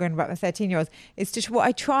very well going about my 13-year-olds, is to what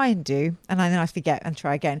I try and do, and then I forget and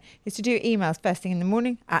try again, is to do emails first thing in the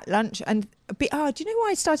morning, at lunch, and do you know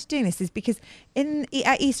why I started doing this? Is because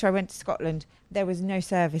at Easter I went to Scotland. There was no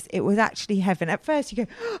service. It was actually heaven. At first you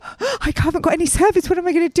go, I haven't got any service. What am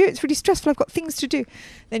I going to do? It's really stressful. I've got things to do.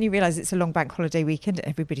 Then you realise it's a long bank holiday weekend and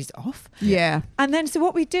everybody's off. Yeah. And then so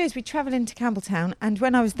what we do is we travel into Campbelltown, and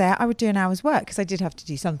when I was there I would do an hour's work because I did have to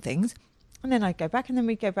do some things. And then I'd go back, and then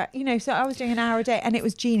we'd go back. So I was doing an hour a day, and it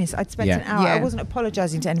was genius. I'd spent an hour. Yeah. I wasn't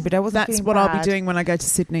apologising to anybody. I wasn't That's feeling what I'll be bad. doing when I go to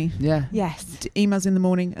Sydney. Yeah. Yes. Emails in the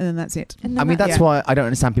morning, and then that's it. And I mean, that's why I don't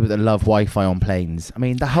understand people that love Wi-Fi on planes. I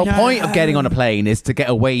mean, the whole point of getting on a plane is to get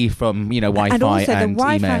away from, Wi-Fi and also and the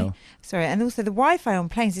Wi-Fi. email. Sorry, and also the Wi-Fi on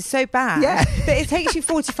planes is so bad that it takes you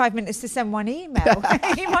 45 minutes to send one email.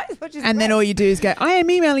 You might as well just And then all you do is go, I am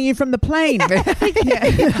emailing you from the plane.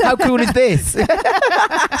 How cool is this?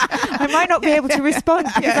 I might not be able to respond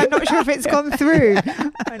because I'm not sure if it's gone through.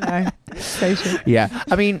 I know. Social. Yeah,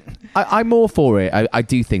 I mean, I'm all for it. I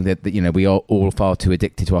do think that we are all far too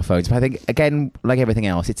addicted to our phones. But I think, again, like everything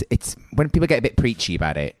else, it's when people get a bit preachy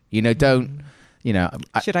about it. Don't.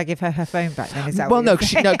 Should I give her phone back then? Is that Well, what no, you're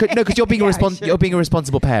because you're being you're being a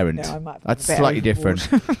responsible parent. No, I might have That's been a bit slightly overboard.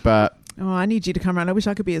 different. But Oh, I need you to come around. I wish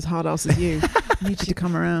I could be as hard ass as you. I need you to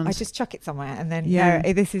come around. I just chuck it somewhere, and then Yeah.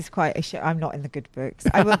 this is quite a shit. I'm not in the good books.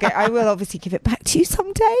 I will obviously give it back to you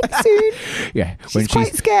someday soon. yeah, She's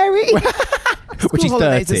quite scary. when she's School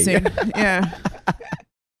holidays 30. are soon. Yeah.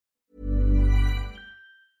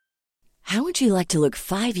 How would you like to look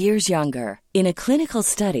 5 years younger? In a clinical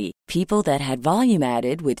study, people that had volume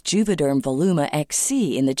added with Juvederm Voluma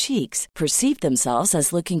XC in the cheeks perceived themselves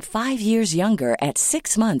as looking 5 years younger at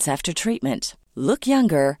 6 months after treatment. Look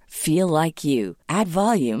younger, feel like you. Add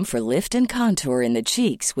volume for lift and contour in the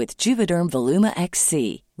cheeks with Juvederm Voluma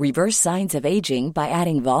XC. Reverse signs of aging by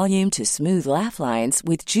adding volume to smooth laugh lines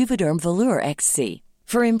with Juvederm Volure XC.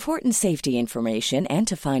 For important safety information and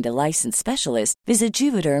to find a licensed specialist, visit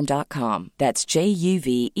Juvederm.com. That's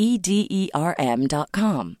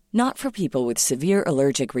JUVEDERM.com. Not for people with severe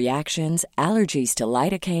allergic reactions, allergies to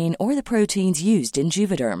lidocaine, or the proteins used in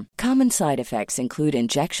Juvederm. Common side effects include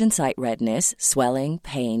injection site redness, swelling,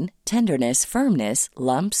 pain, tenderness, firmness,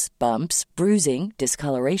 lumps, bumps, bruising,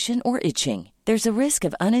 discoloration, or itching. There's a risk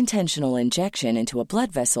of unintentional injection into a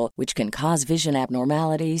blood vessel, which can cause vision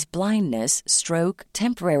abnormalities, blindness, stroke,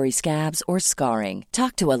 temporary scabs, or scarring.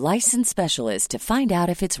 Talk to a licensed specialist to find out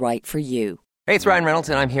if it's right for you. Hey, it's Ryan Reynolds,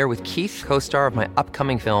 and I'm here with Keith, co-star of my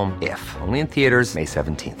upcoming film, If, only in theaters May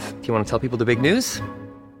 17th. Do you want to tell people the big news?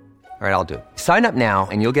 All right, I'll do it. Sign up now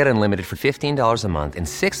and you'll get unlimited for $15 a month and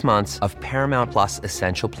 6 months of Paramount Plus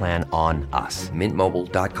Essential Plan on us.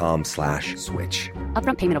 MintMobile.com/switch.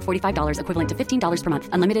 Upfront payment of $45 equivalent to $15 per month.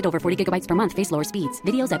 Unlimited over 40 gigabytes per month. Face lower speeds.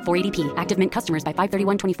 Videos at 480p. Active Mint customers by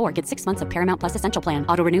 531.24 get 6 months of Paramount Plus Essential Plan.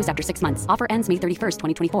 Auto renews after 6 months. Offer ends May 31st,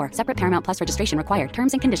 2024. Separate Paramount Plus registration required.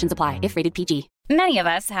 Terms and conditions apply if rated PG. Many of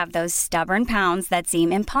us have those stubborn pounds that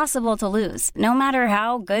seem impossible to lose, no matter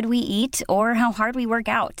how good we eat or how hard we work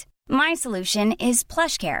out. My solution is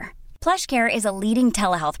PlushCare. PlushCare is a leading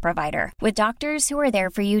telehealth provider with doctors who are there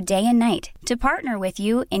for you day and night to partner with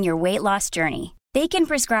you in your weight loss journey. They can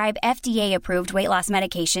prescribe FDA-approved weight loss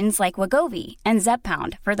medications like Wegovy and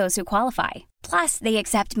Zepbound for those who qualify. Plus, they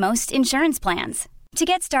accept most insurance plans. To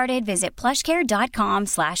get started, visit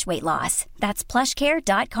plushcare.com/weightloss. That's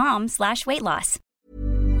plushcare.com/weightloss.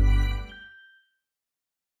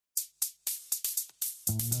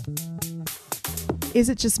 Is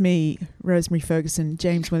it just me, Rosemary Ferguson,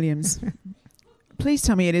 James Williams? Please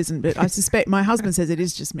tell me it isn't, but I suspect my husband says it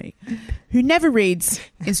is just me, who never reads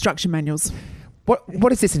instruction manuals.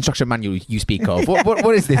 What is this instruction manual you speak of?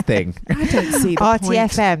 What is this thing? I don't see the point.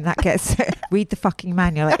 RTFM, that gets read the fucking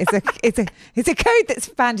manual. It's a code that's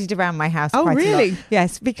bandied around my house. Oh, quite a really? lot.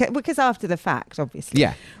 Yes, because after the fact, obviously.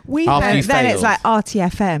 Yeah. We After had- you Then it's failed. like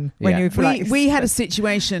RTFM when Yeah. We had a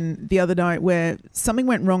situation the other night where something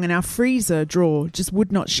went wrong and our freezer drawer just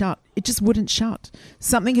would not shut. It just wouldn't shut.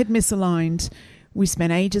 Something had misaligned. We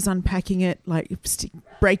spent ages unpacking it, like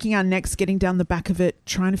breaking our necks, getting down the back of it,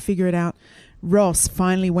 trying to figure it out. Ross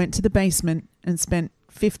finally went to the basement and spent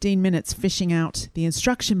 15 minutes fishing out the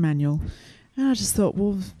instruction manual. And I just thought,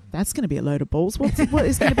 well, that's going to be a load of balls. What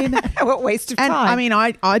is going to be in there? What waste of And time. I mean,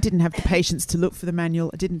 I didn't have the patience to look for the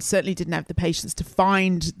manual. Certainly didn't have the patience to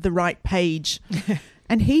find the right page.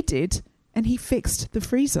 And he did, and he fixed the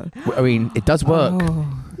freezer. I mean, it does work.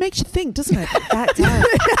 Makes you think, doesn't it? That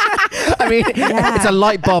does. I mean, it's a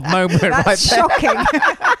light bulb moment right That's there. shocking.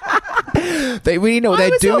 They really know what they're I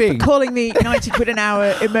was doing. up calling the 90 quid an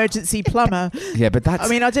hour emergency plumber. Yeah, but that's. I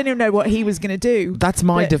mean, I didn't even know what he was going to do. that's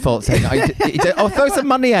my but- default setting. I'll throw some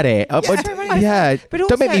money at it. Yeah, But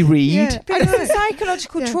don't make also- me read. yeah. But it's the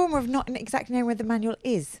psychological Yeah. trauma of not exactly knowing where the manual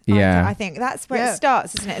is. Yeah. I think that's where Yeah. it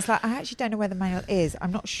starts, isn't it? It's like, I actually don't know where the manual is.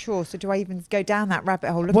 I'm not sure. So do I even go down that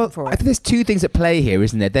rabbit hole looking Well, for I it? think there's two things at play here,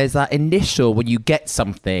 isn't there? There's that initial when you get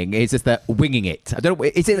something, it's just that winging it. I don't know.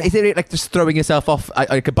 Is it like just throwing yourself off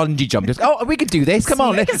like a bungee jump? Just we can do this. Come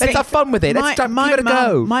on, let's have fun with it. Let's give it a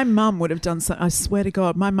go. My mum would have done something. I swear to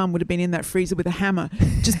God, my mum would have been in that freezer with a hammer,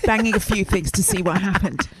 just banging a few things to see what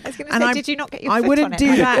happened. I was going to say, did you not get your I foot wouldn't on it?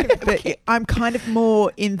 do that, but I'm kind of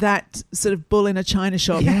more in that sort of bull in a china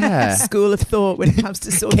shop Yeah. school of thought when it comes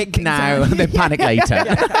to sorting Kick things now, out. then panic later.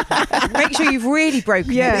 Make sure you've really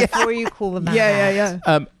broken Yeah. it before you call the man. Yeah.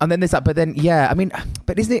 And then there's that. But then, yeah, I mean,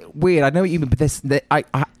 but isn't it weird? I know what you mean, but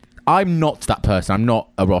I'm not that person. I'm not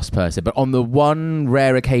a Ross person. But on the one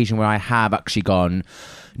rare occasion where I have actually gone,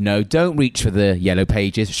 no, don't reach for the yellow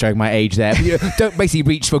pages, showing my age there. Don't basically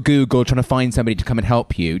reach for Google trying to find somebody to come and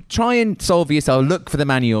help you. Try and solve it yourself. Look for the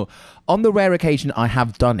manual. On the rare occasion I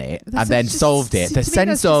have done it That's and then just- solved it, to the me,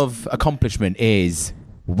 sense that's of accomplishment is,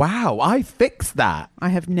 wow, I fixed that. I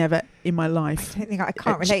have never in my life I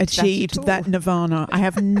can't relate achieved to that, that nirvana. I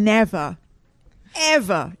have never,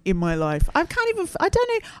 ever in my life. I don't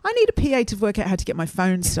know. I need a PA to work out how to get my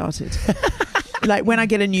phone started. Like when I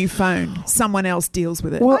get a new phone, someone else deals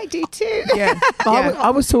with it. Well, I do too. Yeah. I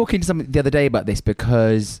was talking to someone the other day about this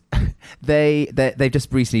because they've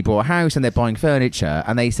just recently bought a house and they're buying furniture,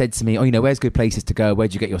 and they said to me, where's good places to go? Where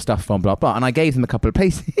do you get your stuff from? Blah, blah. And I gave them a couple of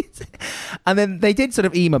places. And then they did sort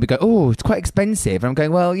of email me, go, it's quite expensive. And I'm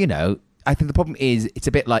going, well, I think the problem is it's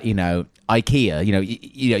a bit like, IKEA.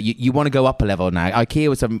 You want to go up a level now. IKEA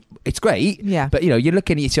was it's great. Yeah. But, you're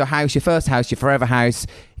looking, it's your house, your first house, your forever house.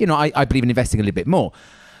 I believe in investing a little bit more.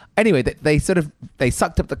 Anyway, they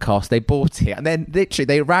sucked up the cost, they bought it, and then literally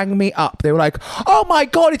they rang me up. They were like, oh my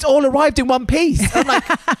God, it's all arrived in one piece. I'm like,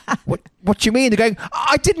 what do you mean? They're going,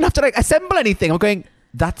 I didn't have to assemble anything. I'm going,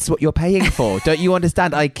 that's what you're paying for. Don't you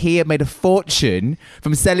understand? IKEA made a fortune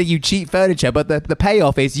from selling you cheap furniture, but the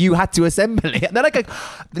payoff is you had to assemble it. And then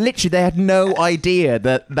literally, they had no idea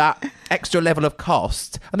that extra level of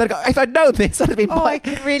cost. And then I go, if I'd known this, I'd have been I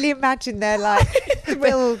can really imagine their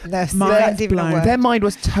thrillness. Mind Even a blown. word. Their mind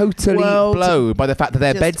was totally World blown by the fact that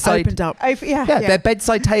their Just bedside opened up. their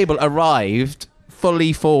bedside table arrived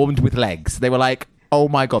fully formed with legs. They were like, oh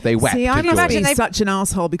my God, they wept. See, I with must joy. imagine be they- such an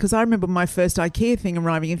asshole because I remember my first IKEA thing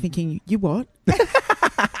arriving and thinking, you what?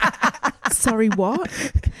 Sorry, what?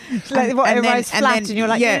 Like what, And it then- arrives and flat then- and you're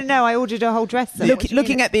like, yeah. no, I ordered a whole dresser.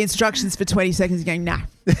 Looking at the instructions for 20 seconds and going, nah.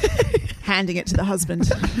 Handing it to the husband.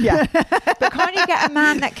 Yeah. But can't you get a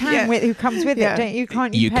man that can Yeah. who comes with Yeah. it? Don't you?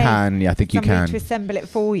 Can't You pay can, yeah, I think you somebody can. to assemble it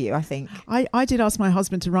for you, I think. I did ask my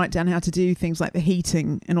husband to write down how to do things like the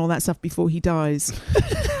heating and all that stuff before he dies.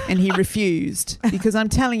 And he refused. Because I'm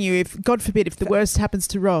telling you, if God forbid, if the worst happens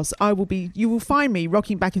to Ross, you will find me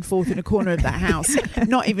rocking back and forth in a corner of that house,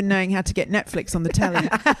 not even knowing how to get Netflix on the telly.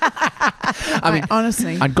 I mean,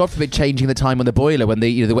 honestly. and God forbid changing the time on the boiler when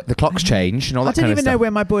the clocks change and all I that don't kind of even know stuff.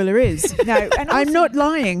 where my boiler is. No, and I'm also- not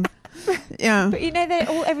lying. Yeah. But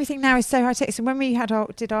everything now is so high tech. So when we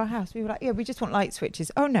did our house, we were like, we just want light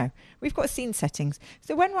switches. Oh no, we've got scene settings.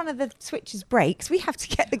 So when one of the switches breaks, we have to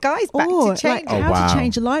get the guys back Or to change like it. how wow. to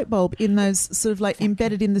change a light bulb in those sort of like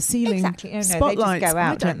embedded in the ceiling Exactly. No, they just spotlights. go out, I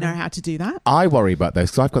don't don't know they? how to do that. I worry about those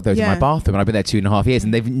because I've got those in Yeah. my bathroom and I've been there 2.5 years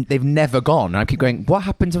and they've never gone. And I keep going, what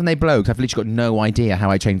happens when they blow? Because I've literally got no idea how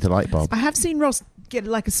I change the light bulb. I have seen Ross get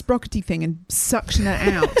like a sprockety thing and suction it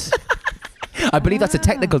out. I believe that's a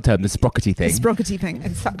technical term, the sprockety The thing. sprockety thing.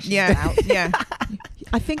 And suction Yeah, out. yeah.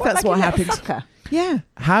 I think that's like what a little happened. sucker. Yeah.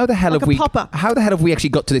 How the hell Like have a we? popper. How the hell have we actually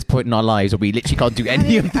got to this point in our lives where we literally can't do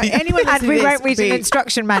any of these? Anyone And listening we to won't this read an be-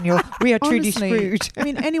 instruction manual. We are truly Honestly, screwed. I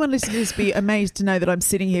mean, anyone listening to this be amazed to know that I'm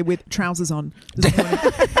sitting here with trousers on this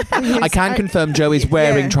morning. I can confirm Jo is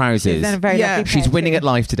wearing Yeah. trousers. Then a very Yeah. lucky She's pair winning too. at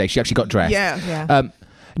life today. She actually got dressed. Yeah. Yeah.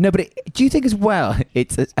 No, but do you think as well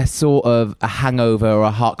it's a sort of a hangover or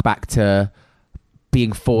a hark back to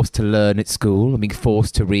being forced to learn at school and being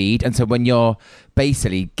forced to read? And so when you're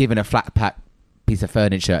basically given a flat pack piece of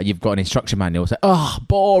furniture and you've got an instruction manual, it's like, oh,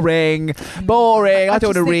 boring, I don't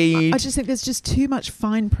want to read. I just think there's just too much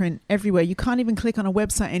fine print everywhere. You can't even click on a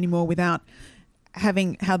website anymore without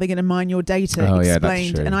having how they're going to mine your data Oh, yeah, that's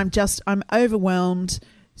explained. true. And I'm overwhelmed.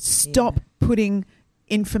 Stop putting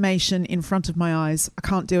information in front of my eyes. I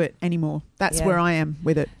can't do it anymore. That's Yeah. where I am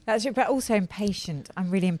with it. That's true, but also impatient.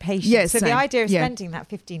 I'm really impatient. Yes, so the same. idea of Yeah. spending that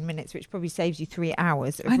 15 minutes, which probably saves you 3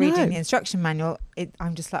 hours of I know. reading the instruction manual,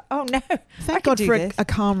 I'm just like, oh no. I Thank could God do for this. a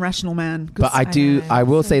calm, rational man. 'Cause But I know. I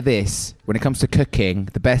will say this, when it comes to cooking,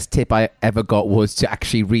 the best tip I ever got was to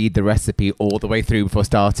actually read the recipe all the way through before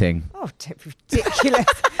starting. Oh, ridiculous.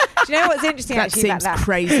 Do you know what's interesting that actually seems about that?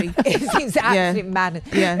 crazy. It seems absolute madness.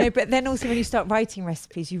 Yeah. No, but then also when you start writing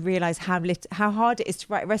recipes, you realise how hard it is to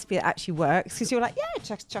write a recipe that actually works. Because you're like, yeah,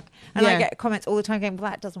 chuck. And I Yeah. get comments all the time going,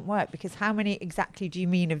 well, that doesn't work because how many exactly do you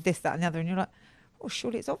mean of this, that, and the other? And you're like, oh,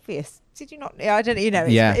 surely it's obvious. Did you not? I don't know.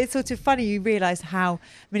 It's sort of funny. You realise how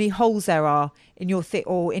many holes there are in your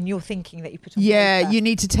in your thinking that you put on Yeah, paper. you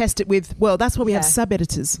need to test it with. Well, that's why we have Yeah.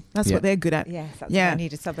 sub-editors. That's Yeah. what they're good at. Yes, that's Yeah. why I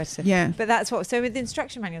need a sub-editor. Yeah. But that's what. So with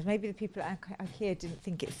instruction manuals, maybe the people at IKEA didn't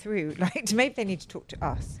think it through. Like, maybe they need to talk to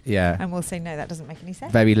us. Yeah. And we'll say, no, that doesn't make any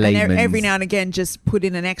sense. Very And layman's. every now and again, just put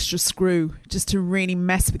in an extra screw just to really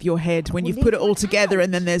mess with your head when Or you've leave put it all one together, out.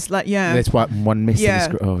 and then there's like, yeah, There's one missing. Yeah.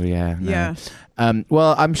 Screw. Oh, yeah. No. yeah.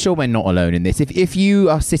 Well, I'm sure we're not alone in this. If you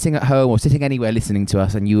are sitting at home or sitting anywhere listening to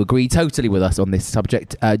us and you agree totally with us on this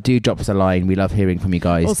subject, do drop us a line. We love hearing from you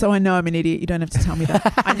guys. Also, I know I'm an idiot. You don't have to tell me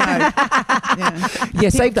that. I know. Yeah,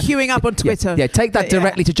 save that. Queuing up on Twitter. Yeah, take that Yeah.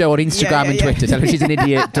 directly to Jo on Instagram and yeah. Twitter. Tell her she's an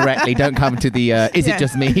idiot directly. Don't come to the Is Yeah. It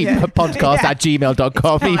Just Me Yeah. podcast at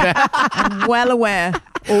gmail.com email. I'm well aware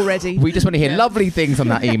already. We just want to hear lovely things on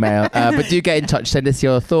that email. But do get in touch. Send us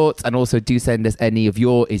your thoughts and also do send us any of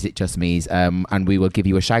your Is It Just Me's and we will give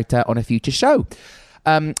you a shout out on a future show.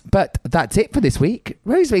 But that's it for this week.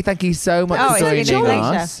 Rosemary, thank you so much Oh, for it's joining been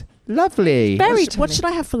a us. Lovely. Very What should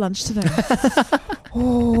I have for lunch today?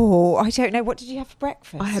 Oh, I don't know. What did you have for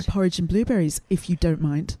breakfast? I had porridge and blueberries, if you don't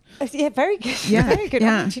mind. Yeah, very good. Yeah, Very good.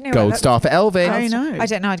 yeah. Oh, do you know Gold what? star for Elvin. I know. I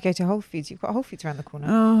don't know. I'd go to Whole Foods. You've got Whole Foods around the corner.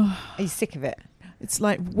 Oh, Are you sick of it? it's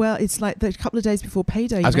like the couple of days before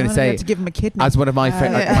payday. I was going to say, have to give them a kidney. As one of my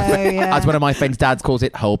friends, yeah. as one of my friends' dads calls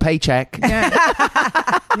it, whole paycheck.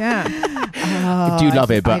 Yeah. Do you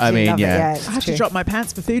love it? But I do mean, love it, yeah. it's I have true. to drop my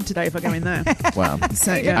pants for food today if I go in there. Well,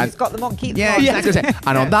 So You've yeah. got them on. Keep Yeah, them on. yeah, I was gonna say,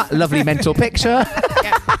 and on that lovely mental picture,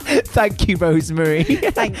 thank you, Rosemary.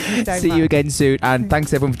 Thank you so See much. you again soon, and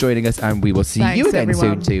thanks everyone for joining us, and we will see Thanks, you again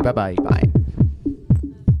everyone. soon too. Bye bye. Bye.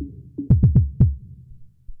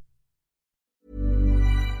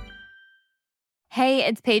 Hey,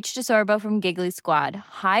 it's Paige DeSorbo from Giggly Squad.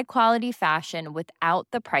 High quality fashion without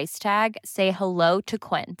the price tag. Say hello to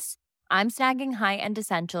Quince. I'm snagging high-end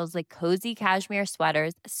essentials like cozy cashmere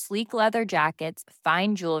sweaters, sleek leather jackets,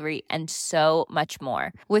 fine jewelry, and so much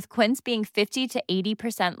more. With Quince being 50 to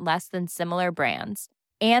 80% less than similar brands.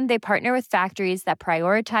 And they partner with factories that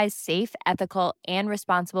prioritize safe, ethical, and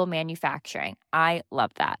responsible manufacturing. I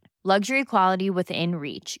love that. Luxury quality within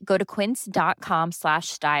reach. Go to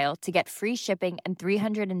quince.com/style to get free shipping and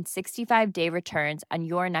 365-day returns on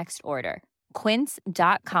your next order.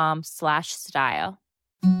 Quince.com/style.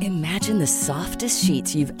 Imagine the softest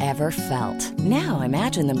sheets you've ever felt. Now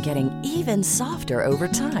imagine them getting even softer over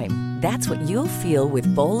time. That's what you'll feel with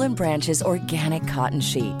Boll & Branch's organic cotton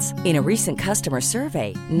sheets. In a recent customer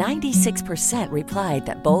survey, 96% replied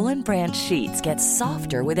that Boll & Branch sheets get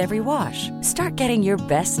softer with every wash. Start getting your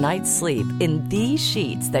best night's sleep in these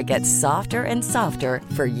sheets that get softer and softer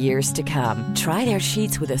for years to come. Try their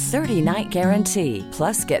sheets with a 30-night guarantee.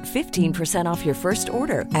 Plus, get 15% off your first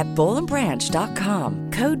order at bollandbranch.com.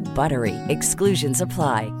 Code BUTTERY. Exclusions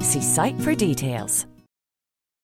apply. See site for details.